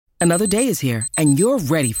Another day is here, and you're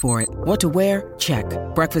ready for it. What to wear? Check.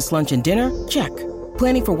 Breakfast, lunch, and dinner? Check.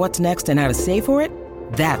 Planning for what's next and how to save for it?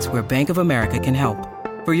 That's where Bank of America can help.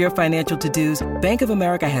 For your financial to-dos, Bank of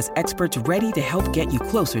America has experts ready to help get you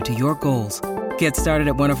closer to your goals. Get started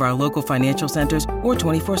at one of our local financial centers or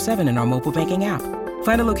 24/7 in our mobile banking app.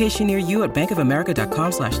 Find a location near you at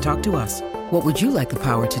bankofamerica.com/talktous. What would you like the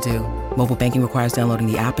power to do? Mobile banking requires downloading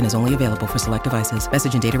the app and is only available for select devices.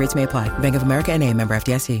 Message and data rates may apply. Bank of America NA, member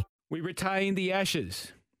FDIC. We retained the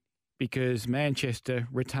Ashes because Manchester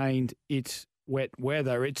retained its wet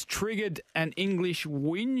weather. It's triggered an English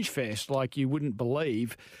whinge fest like you wouldn't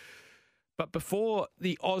believe. But before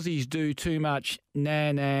the Aussies do too much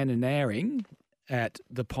nan-nan-and-airing at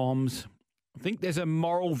the Poms, I think there's a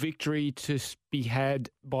moral victory to be had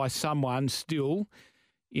by someone still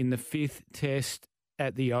in the fifth test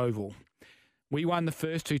at the Oval. We won the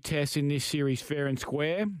first two tests in this series fair and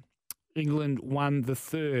square. England won the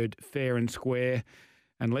third fair and square.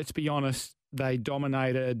 And let's be honest, they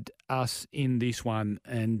dominated us in this one.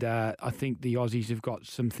 And I think the Aussies have got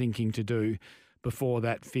some thinking to do before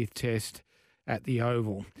that fifth test at the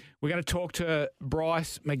Oval. We're going to talk to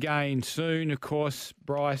Bryce McGain soon. Of course,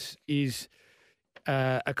 Bryce is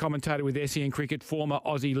a commentator with SEN Cricket, former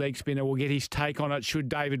Aussie leg spinner. We'll get his take on it. Should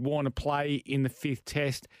David Warner play in the fifth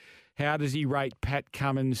test? How does he rate Pat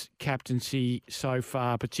Cummins' captaincy so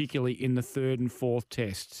far, particularly in the third and fourth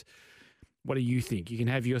tests? What do you think? You can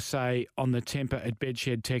have your say on the Temper at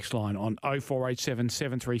Bedshed text line on 0487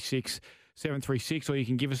 736 736, or you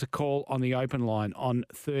can give us a call on the open line on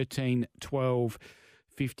 13 12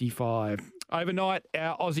 55. Overnight,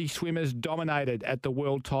 our Aussie swimmers dominated at the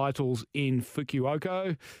World Titles in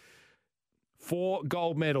Fukuoka. 4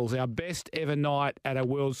 gold medals, our best ever night at a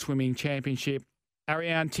World Swimming Championship.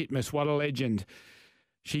 Ariane Titmus, what a legend.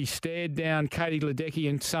 She stared down Katie Ledecky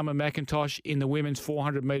and Summer McIntosh in the women's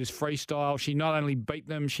 400 metres freestyle. She not only beat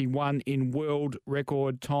them, she won in world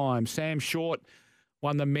record time. Sam Short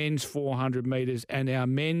won the men's 400 metres, and our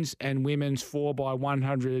men's and women's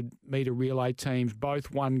 4x100 metre relay teams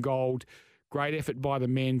both won gold. Great effort by the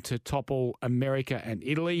men to topple America and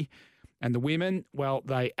Italy. And the women, well,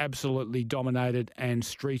 they absolutely dominated and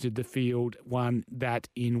streeted the field, won that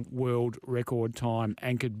in world record time,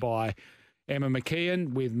 anchored by Emma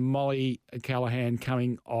McKeon, with Molly Callahan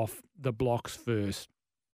coming off the blocks first.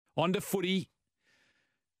 On to footy.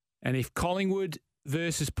 And if Collingwood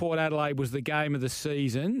versus Port Adelaide was the game of the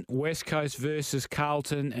season, West Coast versus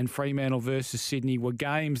Carlton and Fremantle versus Sydney were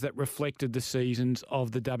games that reflected the seasons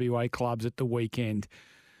of the WA clubs at the weekend.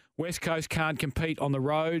 West Coast can't compete on the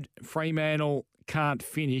road. Fremantle can't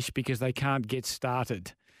finish because they can't get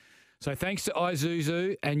started. So thanks to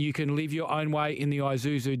Isuzu, and you can live your own way in the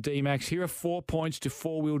Isuzu D-Max. Here are 4 points to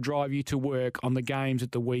four-wheel drive you to work on the games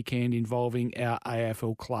at the weekend involving our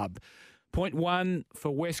AFL club. Point 1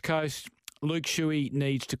 for West Coast, Luke Shuey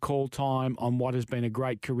needs to call time on what has been a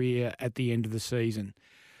great career at the end of the season.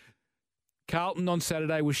 Carlton on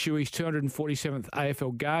Saturday was Shuey's 247th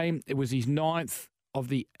AFL game. It was his 9th of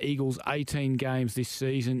the Eagles' 18 games this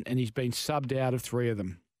season, and he's been subbed out of 3 of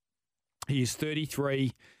them. He is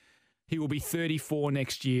 33. He will be 34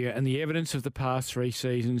 next year, and the evidence of the past 3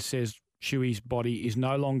 seasons says Shuey's body is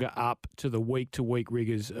no longer up to the week-to-week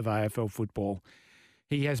rigours of AFL football.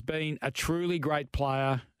 He has been a truly great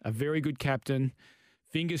player, a very good captain.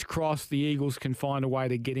 Fingers crossed the Eagles can find a way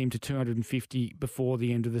to get him to 250 before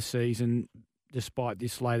the end of the season, despite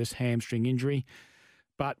this latest hamstring injury.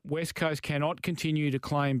 But West Coast cannot continue to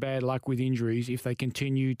claim bad luck with injuries if they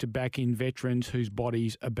continue to back in veterans whose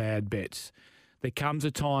bodies are bad bets. There comes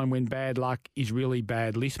a time when bad luck is really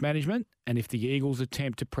bad list management, and if the Eagles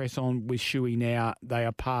attempt to press on with Shuey now, they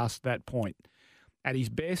are past that point. At his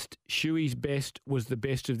best, Shuey's best was the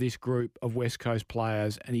best of this group of West Coast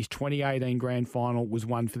players, and his 2018 grand final was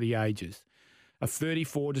one for the ages. A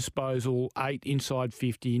 34 disposal, 8 inside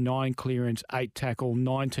 50, 9 clearance, 8 tackle,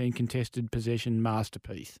 19 contested possession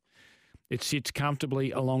masterpiece. It sits comfortably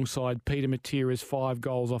alongside Peter Matera's 5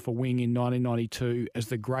 goals off a wing in 1992 as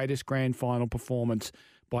the greatest grand final performance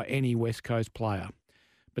by any West Coast player.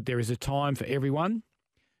 But there is a time for everyone.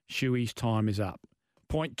 Shuey's time is up.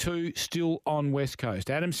 Point 2, still on West Coast.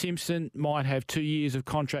 Adam Simpson might have 2 years of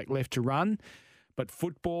contract left to run, but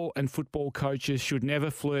football and football coaches should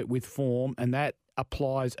never flirt with form, and that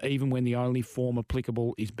applies even when the only form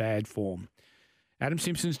applicable is bad form. Adam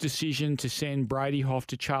Simpson's decision to send Brady Hoff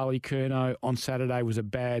to Charlie Curnow on Saturday was a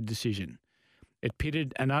bad decision. It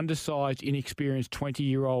pitted an undersized, inexperienced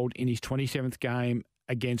 20-year-old in his 27th game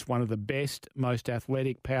against one of the best, most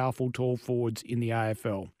athletic, powerful, tall forwards in the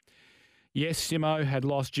AFL. Yes, Simo had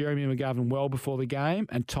lost Jeremy McGovern well before the game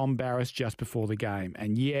and Tom Barras just before the game.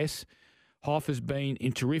 And yes, Hoff has been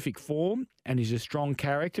in terrific form and is a strong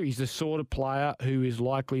character. He's the sort of player who is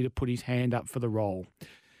likely to put his hand up for the role.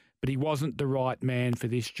 But he wasn't the right man for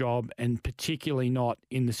this job, and particularly not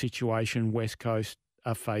in the situation West Coast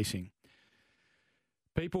are facing.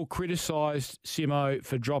 People criticised Simo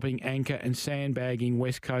for dropping anchor and sandbagging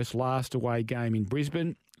West Coast's last away game in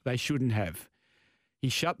Brisbane. They shouldn't have. He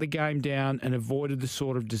shut the game down and avoided the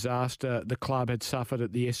sort of disaster the club had suffered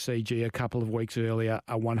at the SCG a couple of weeks earlier,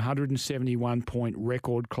 a 171-point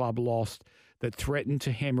record club loss that threatened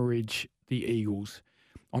to hemorrhage the Eagles.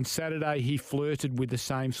 On Saturday, he flirted with the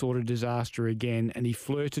same sort of disaster again, and he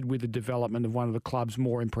flirted with the development of one of the club's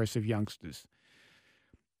more impressive youngsters.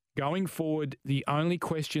 Going forward, the only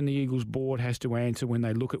question the Eagles board has to answer when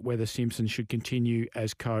they look at whether Simpson should continue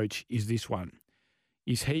as coach is this one.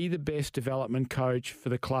 Is he the best development coach for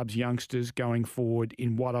the club's youngsters going forward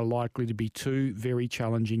in what are likely to be two very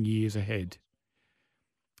challenging years ahead?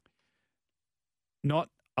 Not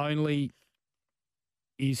only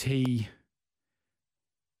is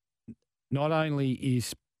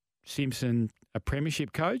Simpson a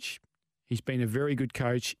premiership coach, he's been a very good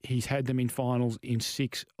coach. He's had them in finals in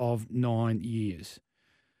 6 of 9 years.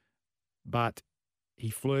 But he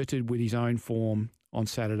flirted with his own form on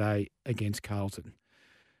Saturday against Carlton.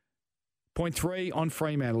 Point 3 on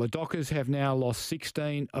Fremantle. The Dockers have now lost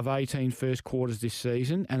 16 of 18 first quarters this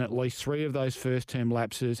season, and at least 3 of those first-term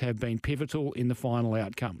lapses have been pivotal in the final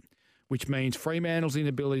outcome, which means Fremantle's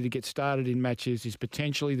inability to get started in matches is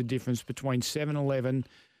potentially the difference between 7-11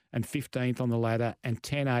 and 15th on the ladder and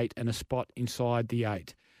 10-8 and a spot inside the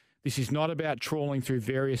 8. This is not about trawling through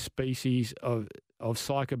various species of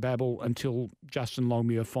psychobabble until Justin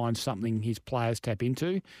Longmuir finds something his players tap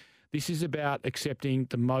into. This is about accepting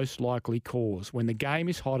the most likely cause. When the game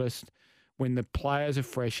is hottest, when the players are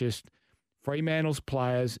freshest, Fremantle's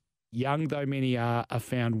players, young though many are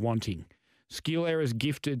found wanting. Skill errors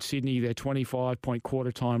gifted Sydney their 25-point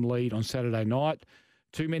quarter-time lead on Saturday night.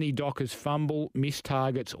 Too many Dockers fumble, miss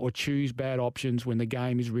targets or choose bad options when the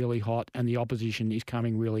game is really hot and the opposition is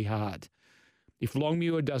coming really hard. If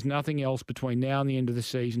Longmuir does nothing else between now and the end of the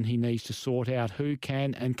season, he needs to sort out who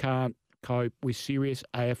can and can't cope with serious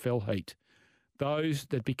AFL heat. Those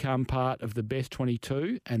that become part of the best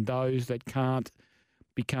 22 and those that can't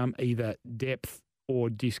become either depth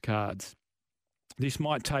or discards. This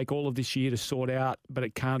might take all of this year to sort out, but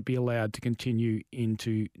it can't be allowed to continue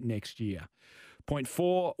into next year. Point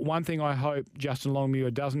 4, one thing I hope Justin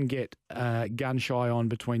Longmuir doesn't get gun-shy on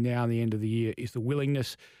between now and the end of the year is the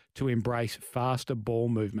willingness to embrace faster ball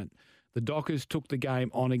movement. The Dockers took the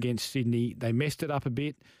game on against Sydney. They messed it up a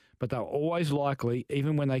bit, but they were always likely,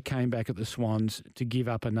 even when they came back at the Swans, to give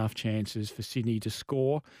up enough chances for Sydney to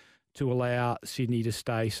score to allow Sydney to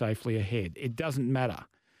stay safely ahead. It doesn't matter.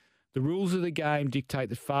 The rules of the game dictate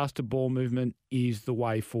that faster ball movement is the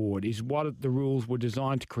way forward, is what the rules were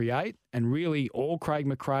designed to create, and really all Craig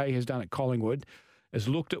McRae has done at Collingwood is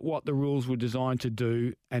looked at what the rules were designed to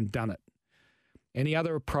do and done it. Any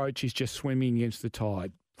other approach is just swimming against the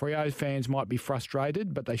tide. Freo fans might be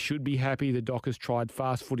frustrated, but they should be happy the Dockers tried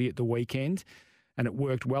fast footy at the weekend, and it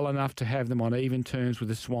worked well enough to have them on even terms with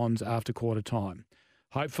the Swans after quarter time.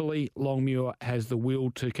 Hopefully, Longmuir has the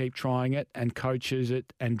will to keep trying it and coaches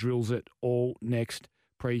it and drills it all next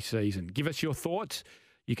pre-season. Give us your thoughts.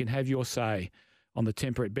 You can have your say on the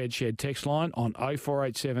Temperate Bedshed text line on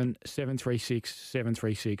 0487 736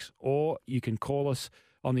 736, or you can call us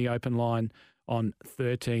on the open line on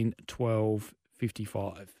 13 12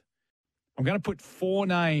 55. I'm going to put 4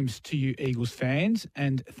 names to you, Eagles fans,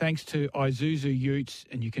 and thanks to Isuzu Utes,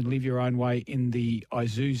 and you can live your own way in the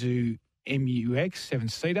Isuzu MUX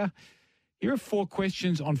 7-seater. Here are 4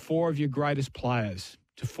 questions on 4 of your greatest players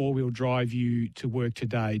to four-wheel drive you to work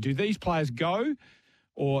today. Do these players go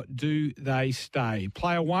or do they stay?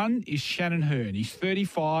 Player 1 is Shannon Hurn. He's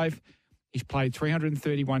 35. He's played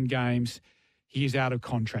 331 games. He is out of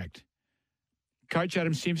contract. Coach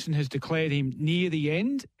Adam Simpson has declared him near the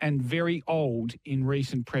end and very old in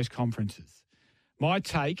recent press conferences. My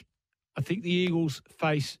take, I think the Eagles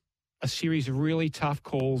face a series of really tough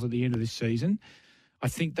calls at the end of this season. I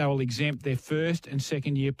think they will exempt their first and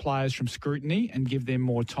second year players from scrutiny and give them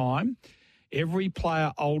more time. Every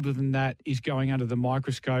player older than that is going under the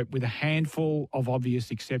microscope with a handful of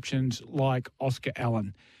obvious exceptions like Oscar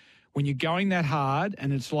Allen. When you're going that hard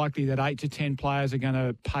and it's likely that 8 to 10 players are going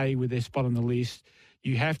to pay with their spot on the list,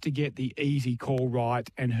 you have to get the easy call right,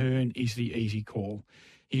 and Hurn is the easy call.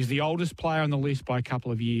 He's the oldest player on the list by a couple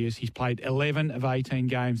of years. He's played 11 of 18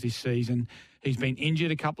 games this season. He's been injured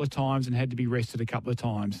a couple of times and had to be rested a couple of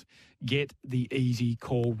times. get the easy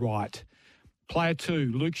call right. Player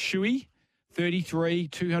 2, Luke Shuey, 33,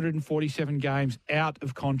 247 games out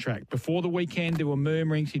of contract. Before the weekend, there were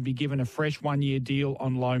murmurings he'd be given a fresh one-year deal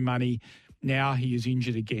on low money. Now he is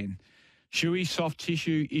injured again. Shuey's soft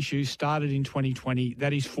tissue issues started in 2020.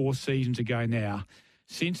 That is 4 seasons ago now.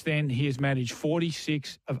 Since then, he has managed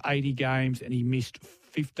 46 of 80 games and he missed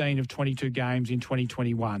 15 of 22 games in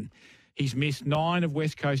 2021. He's missed 9 of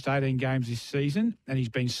West Coast 18 games this season and he's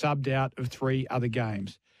been subbed out of 3 other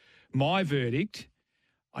games. My verdict,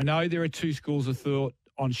 I know there are 2 schools of thought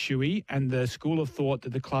on Shuey, and the school of thought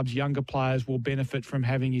that the club's younger players will benefit from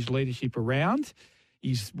having his leadership around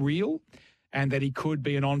is real, and that he could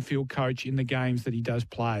be an on-field coach in the games that he does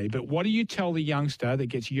play. But what do you tell the youngster that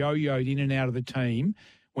gets yo-yoed in and out of the team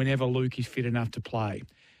whenever Luke is fit enough to play?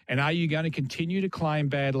 And are you going to continue to claim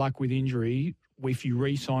bad luck with injury if you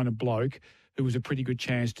re-sign a bloke who was a pretty good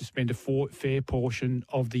chance to spend a fair portion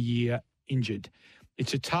of the year injured?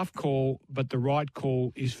 It's a tough call, but the right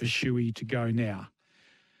call is for Shuey to go now.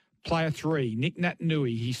 Player 3, Nick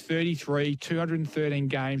Naitanui. He's 33, 213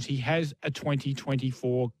 games. He has a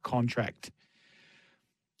 2024 contract.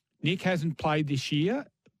 Nick hasn't played this year,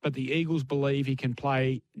 but the Eagles believe he can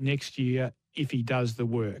play next year if he does the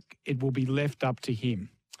work. It will be left up to him.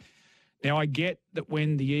 Now, I get that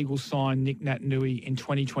when the Eagles signed Nick Naitanui in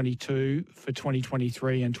 2022 for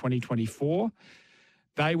 2023 and 2024,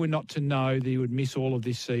 they were not to know that he would miss all of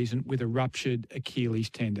this season with a ruptured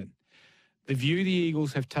Achilles tendon. The view the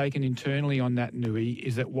Eagles have taken internally on Naitanui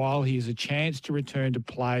is that while he has a chance to return to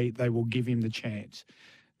play, they will give him the chance.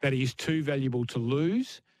 That he is too valuable to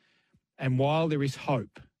lose, and while there is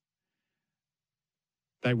hope,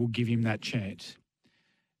 they will give him that chance.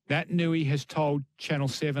 Naitanui has told Channel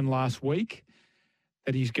 7 last week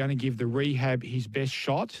that he's going to give the rehab his best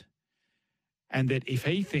shot, and that if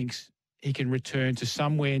he thinks he can return to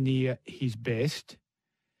somewhere near his best,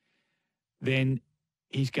 then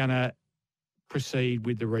he's going to proceed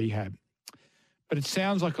with the rehab. But it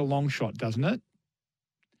sounds like a long shot, doesn't it?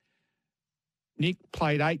 Nick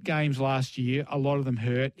played 8 games last year, a lot of them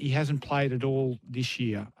hurt. He hasn't played at all this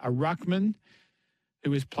year. A ruckman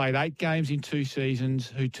who has played 8 games in 2 seasons,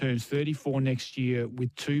 who turns 34 next year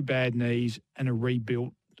with 2 bad knees and a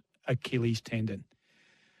rebuilt Achilles tendon.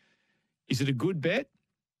 Is it a good bet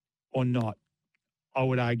or not? I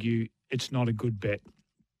would argue it's not a good bet.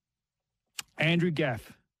 Andrew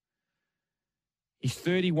Gaff. He's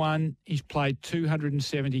 31. He's played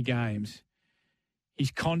 270 games.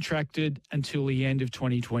 He's contracted until the end of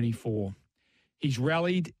 2024. He's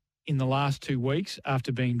rallied in the last 2 weeks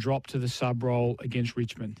after being dropped to the sub role against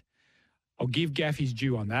Richmond. I'll give Gaff his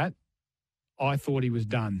due on that. I thought he was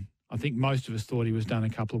done. I think most of us thought he was done a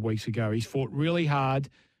couple of weeks ago. He's fought really hard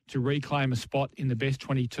to reclaim a spot in the best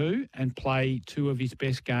 22 and play 2 of his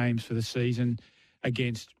best games for the season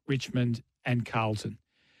against Richmond and Carlton.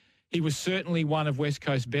 He was certainly one of West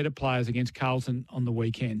Coast's better players against Carlton on the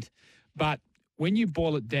weekend. But when you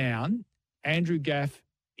boil it down, Andrew Gaff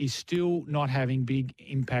is still not having big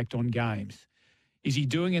impact on games. Is he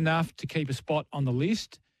doing enough to keep a spot on the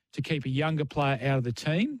list, to keep a younger player out of the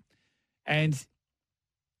team? And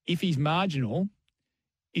if he's marginal,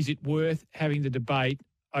 is it worth having the debate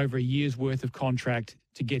over a year's worth of contract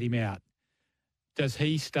to get him out? Does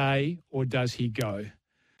he stay or does he go?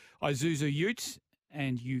 Isuzu Utes,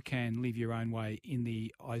 and you can live your own way in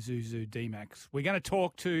the Isuzu D-Max. We're going to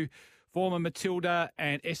talk to former Matilda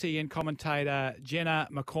and SEN commentator Jenna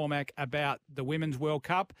McCormack about the Women's World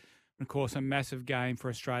Cup. And, of course, a massive game for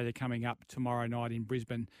Australia coming up tomorrow night in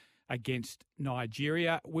Brisbane against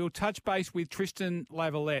Nigeria. We'll touch base with Tristan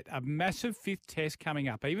Lavalette, a massive 5th test coming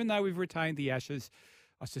up. Even though we've retained the Ashes,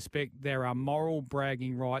 I suspect there are moral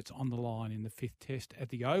bragging rights on the line in the 5th test at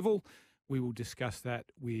the Oval. We will discuss that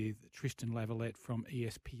with Tristan Lavalette from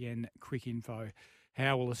ESPN Cricinfo.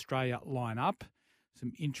 How will Australia line up?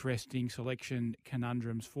 Some interesting selection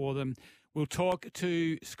conundrums for them. We'll talk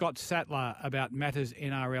to Scott Sattler about matters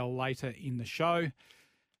NRL later in the show.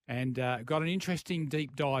 And got an interesting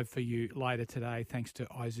deep dive for you later today, thanks to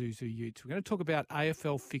Isuzu Utes. We're going to talk about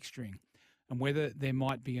AFL fixturing and whether there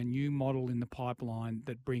might be a new model in the pipeline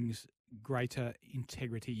that brings greater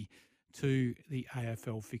integrity to the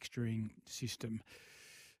AFL fixturing system.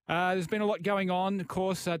 There's been a lot going on, of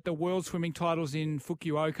course, at the World Swimming Titles in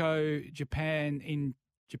Fukuoka, Japan. In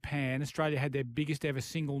Japan, Australia had their biggest ever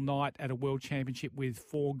single night at a World Championship with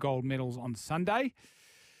 4 gold medals on Sunday.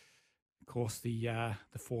 Of course, the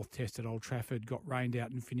 4th test at Old Trafford got rained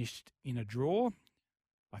out and finished in a draw,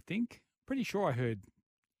 I think. Pretty sure I heard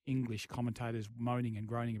English commentators moaning and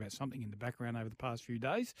groaning about something in the background over the past few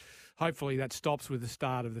days. Hopefully that stops with the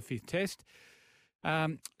start of the 5th test.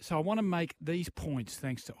 So I want to make these points,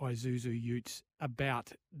 thanks to Isuzu Utes,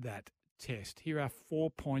 about that test. Here are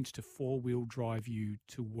 4 points to four-wheel drive you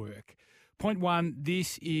to work. Point one,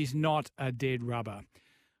 this is not a dead rubber.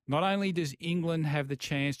 Not only does England have the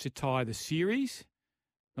chance to tie the series,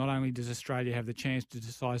 not only does Australia have the chance to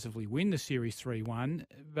decisively win the series 3-1,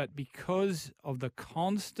 but because of the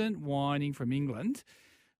constant whining from England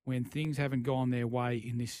when things haven't gone their way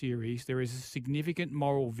in this series, there is a significant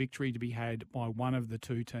moral victory to be had by one of the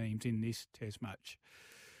two teams in this test match.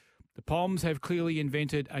 The Poms have clearly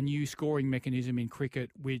invented a new scoring mechanism in cricket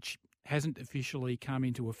which hasn't officially come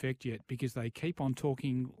into effect yet because they keep on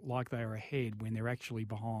talking like they are ahead when they're actually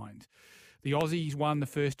behind. The Aussies won the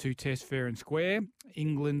first two tests fair and square.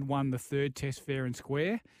 England won the third test fair and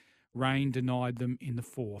square. Rain denied them in the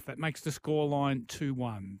fourth. That makes the scoreline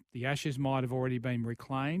 2-1. The Ashes might have already been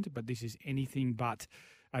reclaimed, but this is anything but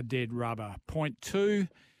a dead rubber. Point two,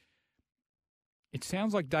 it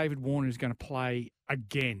sounds like David Warner is going to play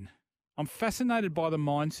again. I'm fascinated by the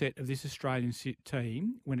mindset of this Australian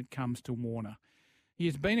team when it comes to Warner. He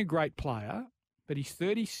has been a great player, but he's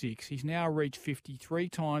 36. He's now reached 53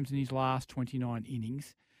 times in his last 29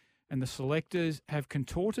 innings. And the selectors have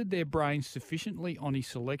contorted their brains sufficiently on his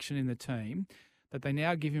selection in the team that they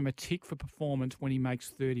now give him a tick for performance when he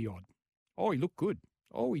makes 30-odd. Oh, he looked good.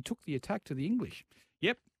 Oh, he took the attack to the English.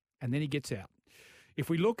 Yep, and then he gets out. If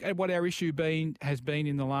we look at what our issue has been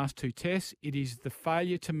in the last two tests, it is the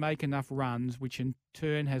failure to make enough runs, which in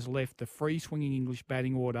turn has left the free-swinging English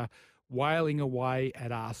batting order wailing away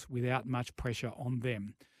at us without much pressure on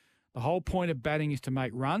them. The whole point of batting is to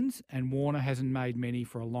make runs, and Warner hasn't made many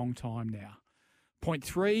for a long time now. Point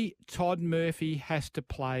three, Todd Murphy has to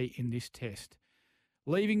play in this test.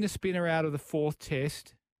 Leaving the spinner out of the fourth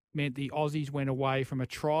test meant the Aussies went away from a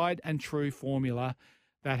tried and true formula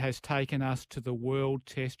that has taken us to the World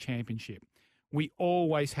Test Championship. We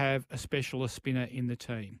always have a specialist spinner in the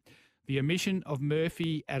team. The omission of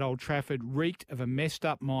Murphy at Old Trafford reeked of a messed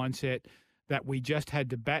up mindset that we just had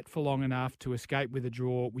to bat for long enough to escape with a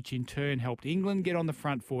draw, which in turn helped England get on the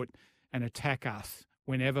front foot and attack us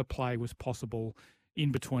whenever play was possible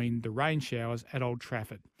in between the rain showers at Old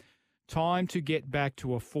Trafford. Time to get back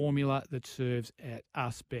to a formula that serves at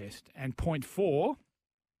us best. And point four,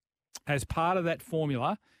 as part of that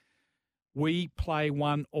formula, we play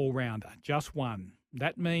one all-rounder, just one.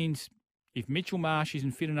 That means if Mitchell Marsh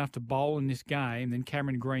isn't fit enough to bowl in this game, then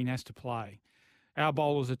Cameron Green has to play. Our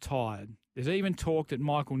bowlers are tired. There's even talk that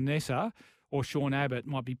Michael Nessa or Sean Abbott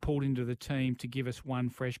might be pulled into the team to give us one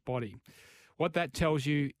fresh body. What that tells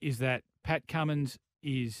you is that Pat Cummins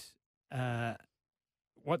needs to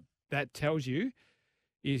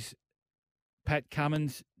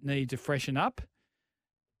freshen up,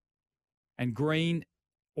 and Green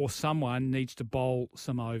or someone needs to bowl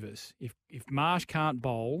some overs. If Marsh can't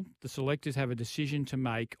bowl, the selectors have a decision to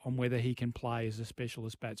make on whether he can play as a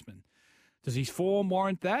specialist batsman. Does his form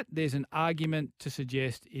warrant that? There's an argument to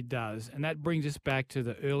suggest it does. And that brings us back to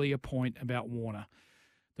the earlier point about Warner.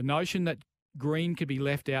 The notion that Green could be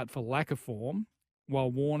left out for lack of form while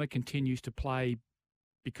Warner continues to play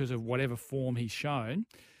because of whatever form he's shown,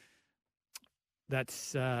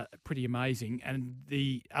 that's pretty amazing. And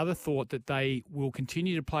the other thought that they will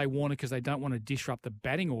continue to play Warner because they don't want to disrupt the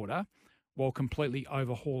batting order while completely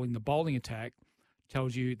overhauling the bowling attack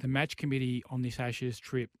tells you the match committee on this Ashes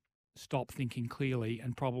trip stop thinking clearly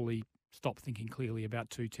and probably stop thinking clearly about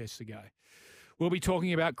two tests ago. We'll be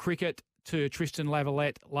talking about cricket to Tristan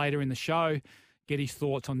Lavalette later in the show, get his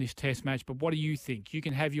thoughts on this test match. But what do you think? You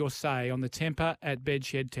can have your say on the Temper at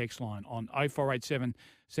Bedshed text line on 0487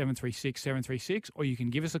 736 736, or you can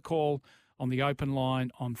give us a call on the open line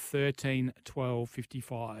on 13 12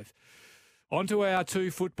 55. On to our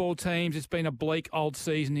two football teams. It's been a bleak old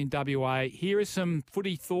season in WA. Here are some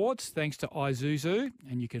footy thoughts thanks to Isuzu,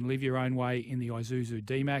 and you can live your own way in the Isuzu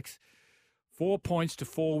D-Max. 4 points to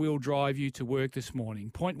four-wheel drive you to work this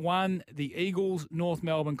morning. Point one, the Eagles-North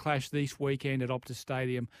Melbourne clash this weekend at Optus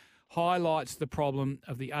Stadium highlights the problem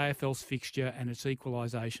of the AFL's fixture and its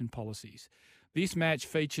equalisation policies. This match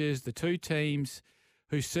features the two teams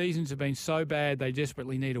whose seasons have been so bad they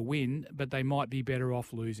desperately need a win, but they might be better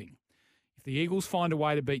off losing. If the Eagles find a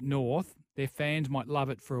way to beat North, their fans might love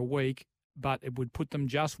it for a week, but it would put them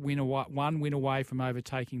just one win away from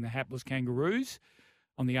overtaking the hapless Kangaroos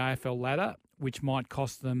on the AFL ladder, which might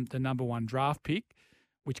cost them the number one draft pick,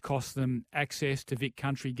 which costs them access to Vic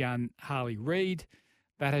Country gun Harley Reid.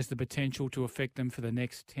 That has the potential to affect them for the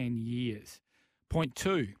next 10 years. Point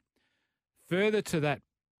two, further to that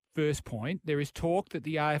first point, there is talk that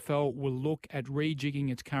the AFL will look at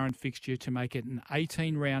rejigging its current fixture to make it an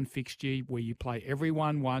 18-round fixture where you play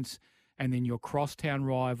everyone once and then your crosstown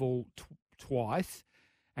rival twice.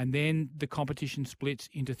 And then the competition splits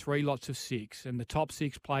into 3 lots of 6, and the top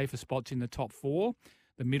 6 play for spots in the top 4,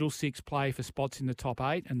 the middle 6 play for spots in the top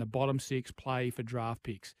 8, and the bottom 6 play for draft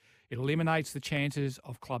picks. It eliminates the chances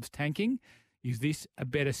of clubs tanking. Is this a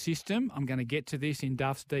better system? I'm going to get to this in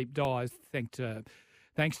Duff's Deep Dive thanks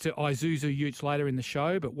to Isuzu Utes later in the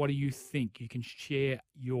show, but what do you think? You can share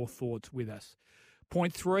your thoughts with us.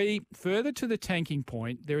 Point 3, further to the tanking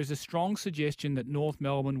point, there is a strong suggestion that North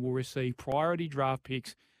Melbourne will receive priority draft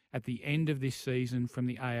picks at the end of this season from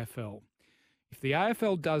the AFL. If the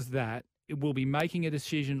AFL does that, it will be making a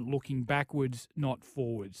decision looking backwards, not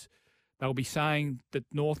forwards. They'll be saying that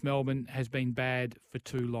North Melbourne has been bad for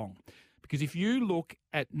too long. Because if you look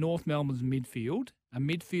at North Melbourne's midfield, a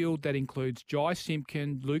midfield that includes Jai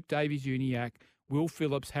Simpkin, Luke Davies-Uniacke, Will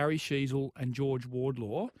Phillips, Harry Sheasel and George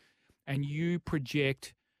Wardlaw, and you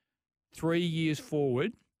project 3 years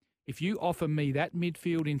forward, if you offer me that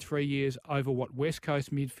midfield in 3 years over what West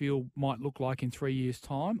Coast midfield might look like in 3 years'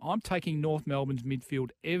 time, I'm taking North Melbourne's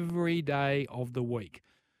midfield every day of the week.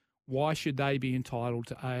 Why should they be entitled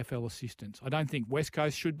to AFL assistance? I don't think West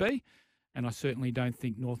Coast should be, and I certainly don't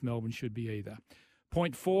think North Melbourne should be either.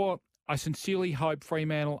 Point 4, I sincerely hope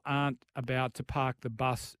Fremantle aren't about to park the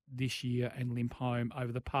bus this year and limp home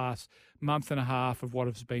over the past month and a half of what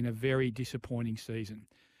has been a very disappointing season.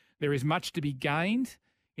 There is much to be gained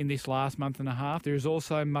in this last month and a half. There is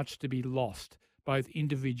also much to be lost, both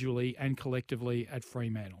individually and collectively at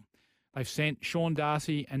Fremantle. They've sent Sean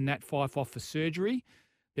Darcy and Nat Fyfe off for surgery.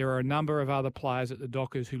 There are a number of other players at the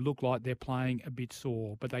Dockers who look like they're playing a bit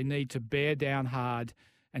sore, but they need to bear down hard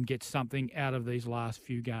and get something out of these last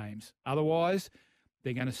few games. Otherwise,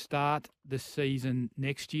 they're going to start the season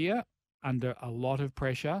next year under a lot of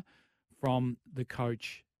pressure from the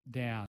coach down.